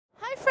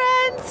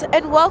friends,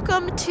 and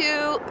welcome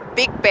to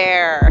Big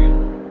Bear.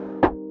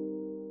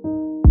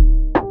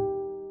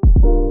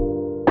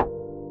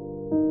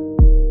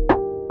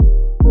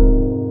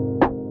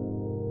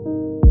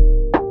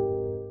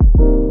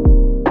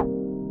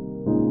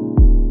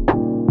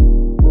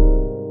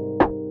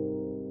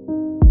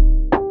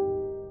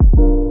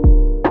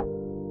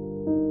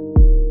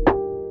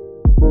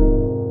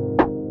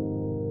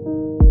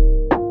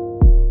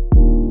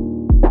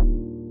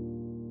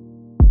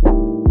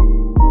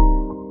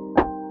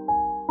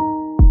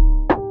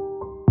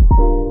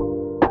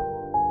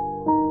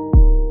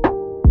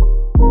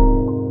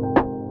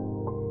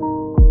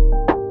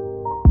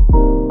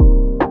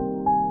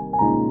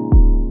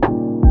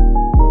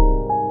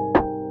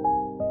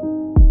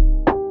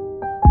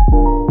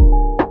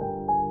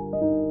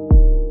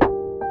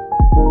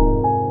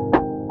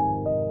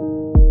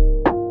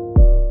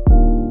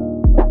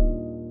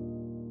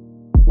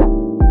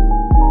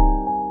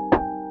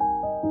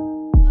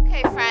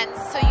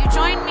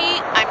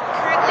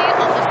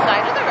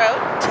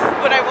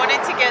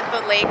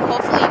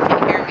 Hopefully you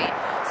can hear me.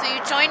 So you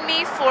joined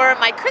me for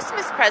my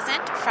Christmas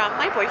present from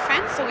my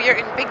boyfriend. So we are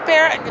in Big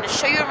Bear. I'm going to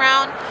show you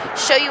around,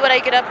 show you what I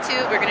get up to.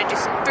 We're going to do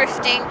some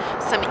thrifting,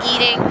 some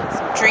eating,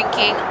 some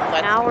drinking.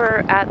 Now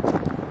we're at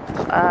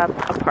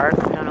a park.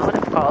 I don't know what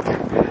it's called.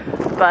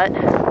 But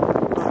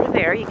over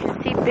there you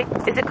can see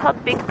is it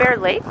called Big Bear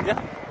Lake? Yeah.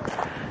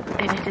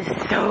 And it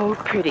is so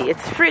pretty.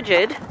 It's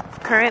frigid. It's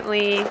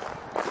currently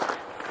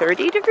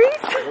 30 degrees.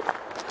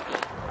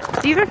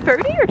 It's either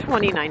 30 or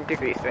 29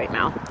 degrees right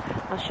now.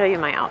 I'll show you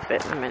my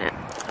outfit in a minute.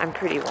 I'm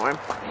pretty warm.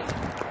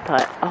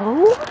 But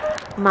oh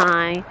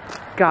my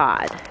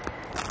God.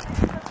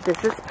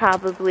 This is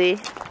probably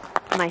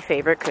my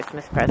favorite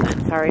Christmas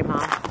present. Sorry, Mom.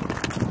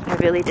 I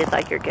really did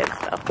like your gifts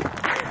though.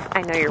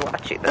 I know you're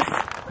watching this.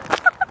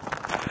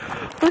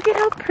 Look at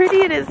how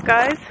pretty it is,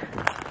 guys.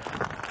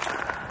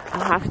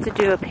 I'll have to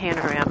do a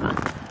panorama.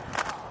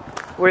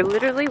 We're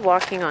literally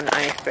walking on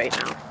ice right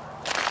now.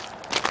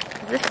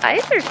 Is this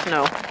ice or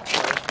snow?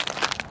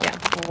 Yeah,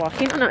 we're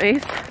walking on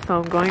ice, so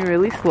I'm going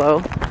really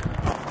slow.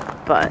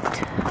 But,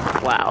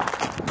 wow.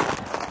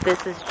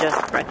 This is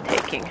just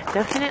breathtaking.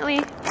 Definitely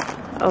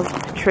a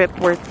trip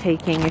worth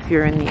taking if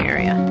you're in the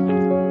area.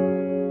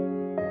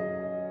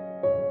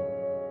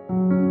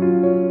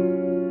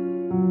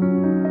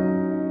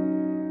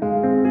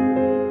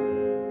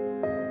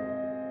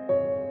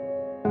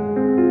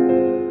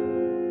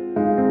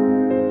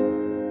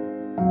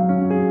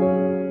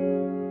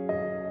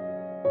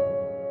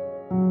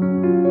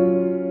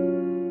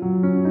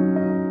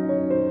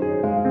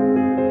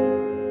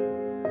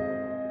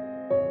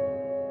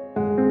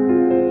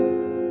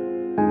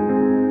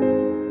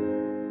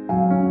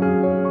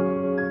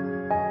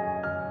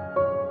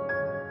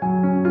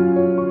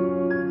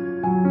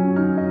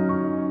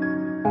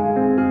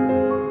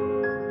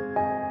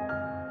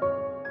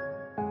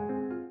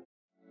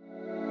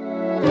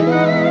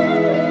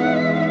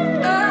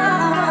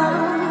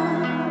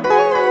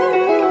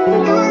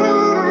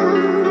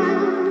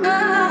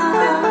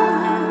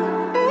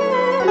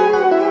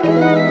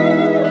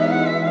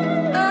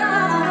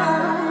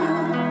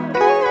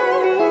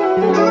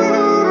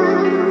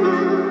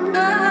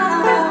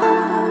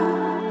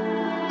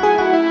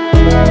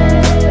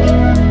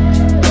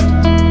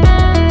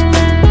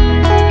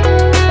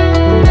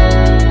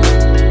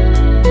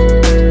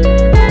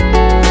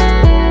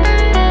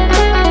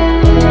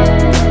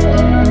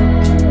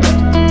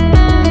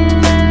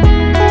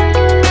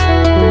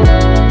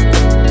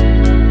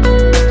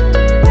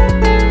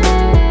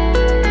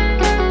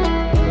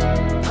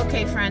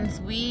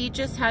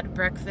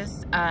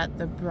 Breakfast at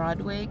the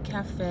Broadway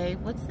Cafe.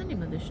 What's the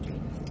name of the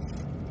street?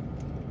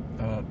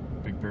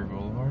 Big Bear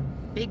Boulevard.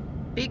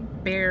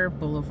 Big Bear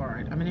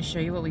Boulevard. I'm going to show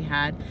you what we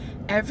had.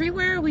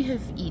 Everywhere we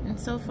have eaten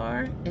so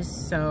far is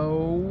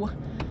so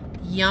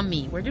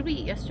yummy. Where did we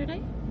eat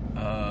yesterday?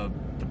 The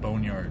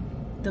Boneyard.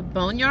 The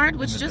Boneyard,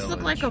 which just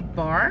looked like a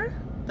bar.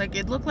 Like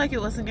it looked like it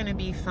wasn't going to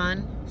be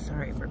fun.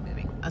 Sorry for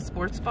moving. A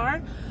sports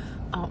bar.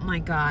 Oh my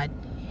God.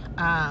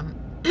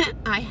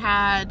 I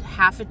had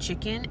half a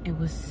chicken. It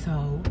was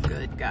so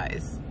good,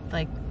 guys.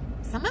 Like,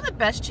 some of the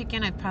best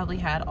chicken I've probably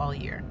had all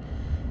year.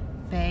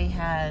 They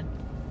had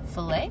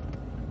filet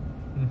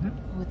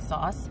with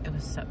sauce. It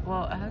was so,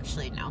 well,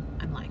 actually, no,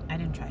 I'm lying. I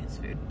didn't try his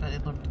food, but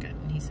it looked good,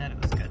 and he said it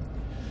was good.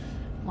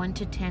 1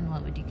 to 10,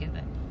 what would you give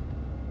it?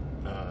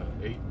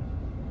 8.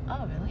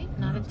 Oh, really?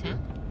 Not a 10?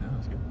 No,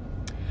 it's good.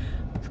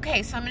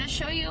 Okay, so I'm going to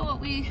show you what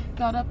we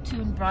got up to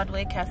in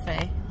Broadway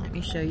Cafe. Let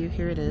me show you.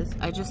 Here it is.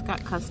 I just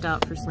got cussed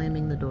out for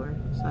slamming the door,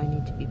 so I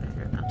need to be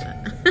better about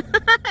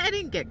that. I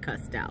didn't get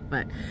cussed out,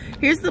 but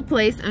here's the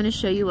place. I'm going to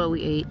show you what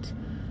we ate,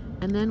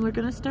 and then we're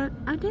going to start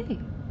our day.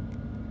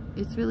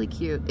 It's really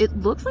cute. It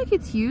looks like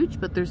it's huge,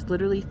 but there's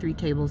literally 3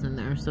 tables in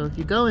there, so if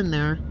you go in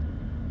there,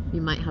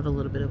 you might have a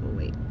little bit of a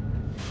wait.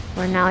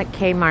 We're now at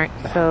Kmart,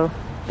 so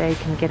Bay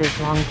can get his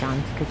long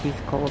johns because he's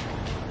cold.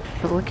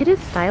 But look at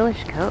his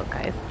stylish coat,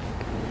 guys.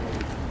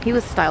 He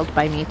was styled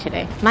by me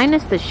today,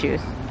 minus the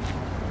shoes.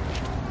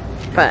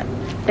 But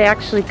they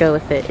actually go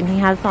with it. And he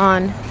has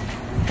on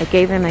I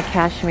gave him a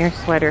cashmere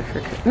sweater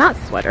for, not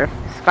sweater,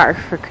 scarf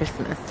for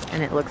Christmas,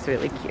 and it looks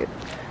really cute.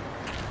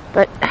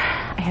 But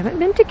I haven't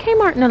been to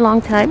Kmart in a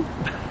long time,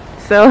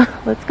 so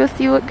let's go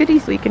see what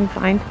goodies we can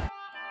find.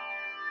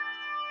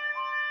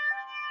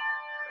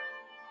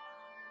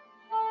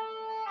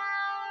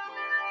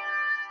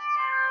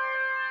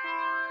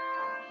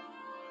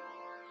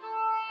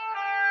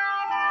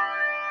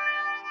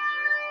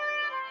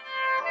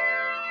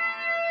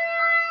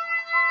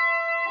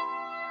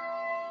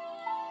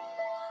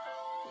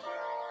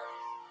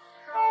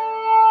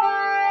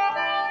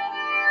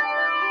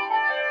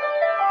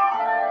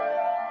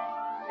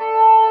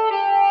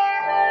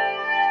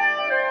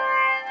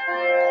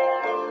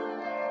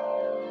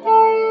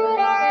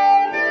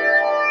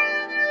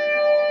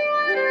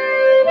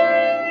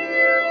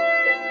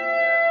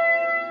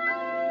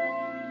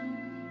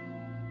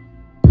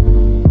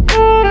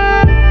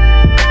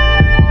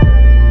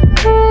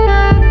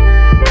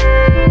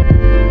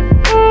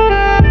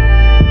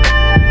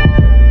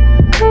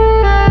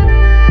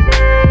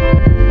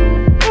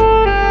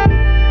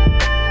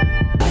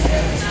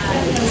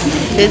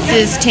 This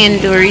is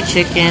tandoori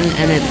chicken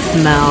and it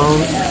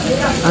smells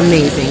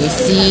amazing. You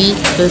see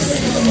the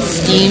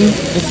steam?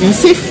 I was gonna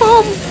say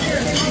foam.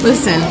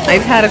 Listen,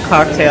 I've had a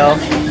cocktail.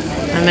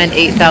 I'm at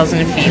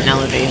 8,000 feet in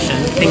elevation.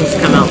 Things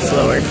come out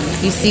slower.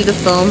 You see the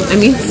foam? I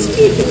mean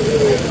steam.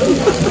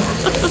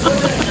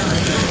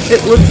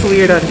 It looks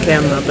weird on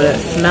camera, but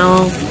it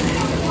smells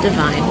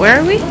divine. Where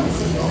are we?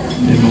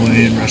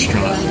 Himalayan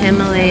restaurant.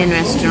 Himalayan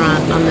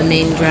restaurant on the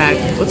main drag.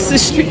 What's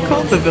this street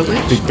called? The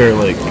Village? Big Bear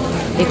Lake.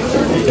 In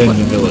the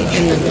village.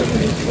 In the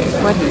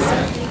village. What is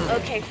it?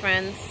 Okay,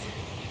 friends.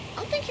 I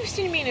don't think you've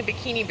seen me in a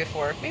bikini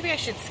before. Maybe I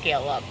should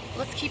scale up.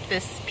 Let's keep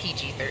this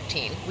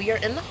PG-13. We are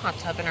in the hot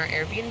tub in our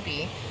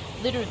Airbnb.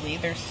 Literally,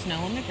 there's snow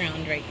on the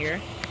ground right here.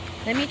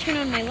 Let me turn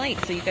on my light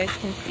so you guys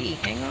can see.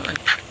 Hang on.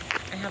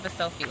 I have a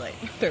selfie light.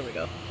 There we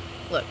go.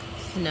 Look.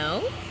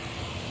 Snow.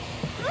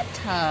 Hot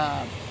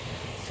tub.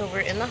 So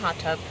we're in the hot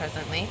tub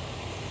presently.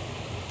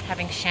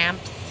 Having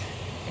champs.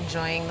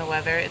 Enjoying the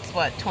weather. It's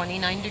what,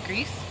 29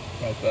 degrees?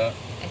 About that.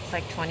 It's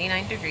like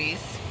 29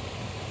 degrees.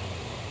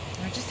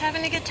 We're just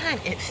having a good time.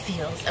 It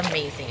feels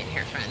amazing in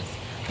here, friends.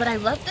 But I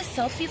love the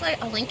selfie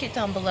light. I'll link it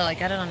down below. I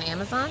got it on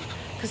Amazon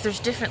because there's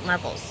different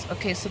levels.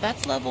 Okay, so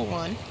that's level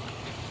 1.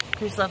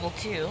 Here's level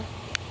 2,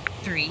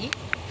 3,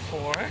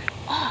 4,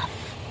 off.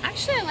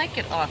 Actually, I like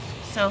it off.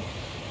 So,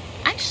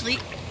 actually,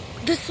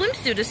 the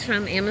swimsuit is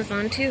from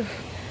Amazon too.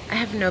 I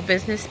have no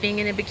business being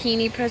in a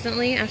bikini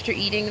presently after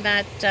eating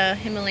that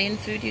Himalayan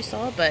food you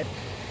saw, but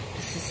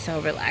this is so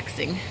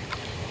relaxing.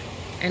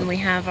 And we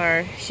have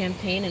our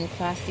champagne and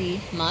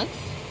classy mugs.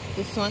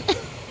 This one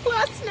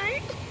last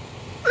night.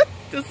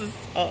 This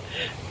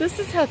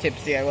is how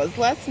tipsy I was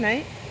last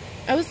night.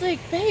 I was like,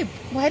 babe,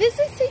 why does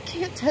it say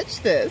can't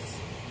touch this?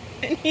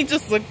 And he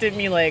just looked at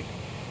me like,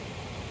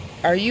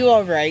 are you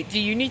all right?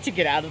 Do you need to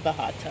get out of the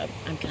hot tub?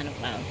 I'm kind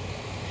of loud.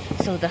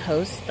 So the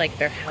host, like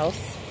their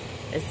house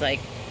is like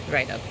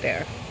right up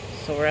there.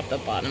 So we're at the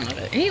bottom of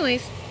it.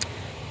 Anyways,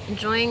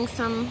 enjoying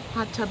some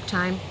hot tub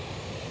time.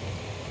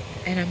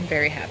 And I'm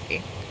very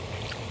happy.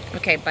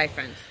 Okay, bye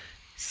friends.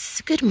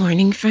 So good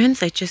morning,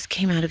 friends. I just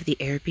came out of the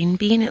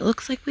Airbnb and it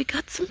looks like we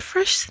got some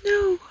fresh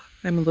snow.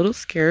 I'm a little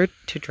scared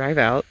to drive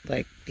out,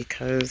 like,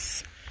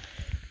 because,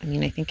 I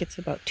mean, I think it's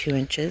about 2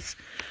 inches.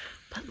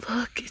 But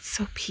look, it's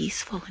so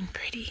peaceful and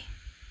pretty.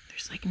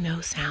 There's like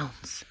no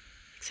sounds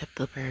except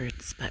the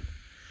birds, but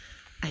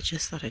I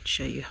just thought I'd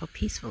show you how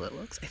peaceful it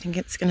looks. I think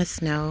it's gonna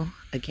snow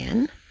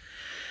again.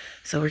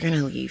 So we're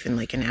gonna leave in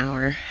like an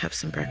hour, have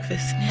some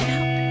breakfast and head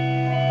out.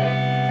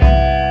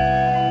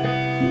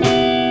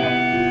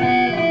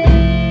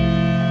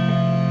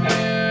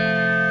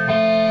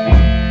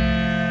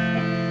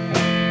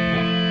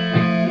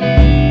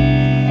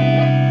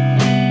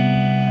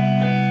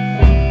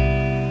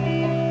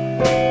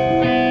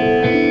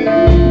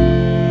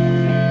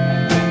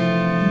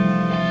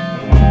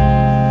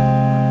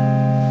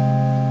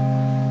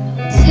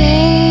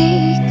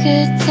 Take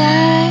a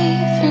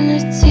dive in the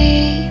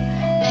deep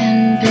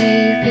and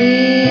baby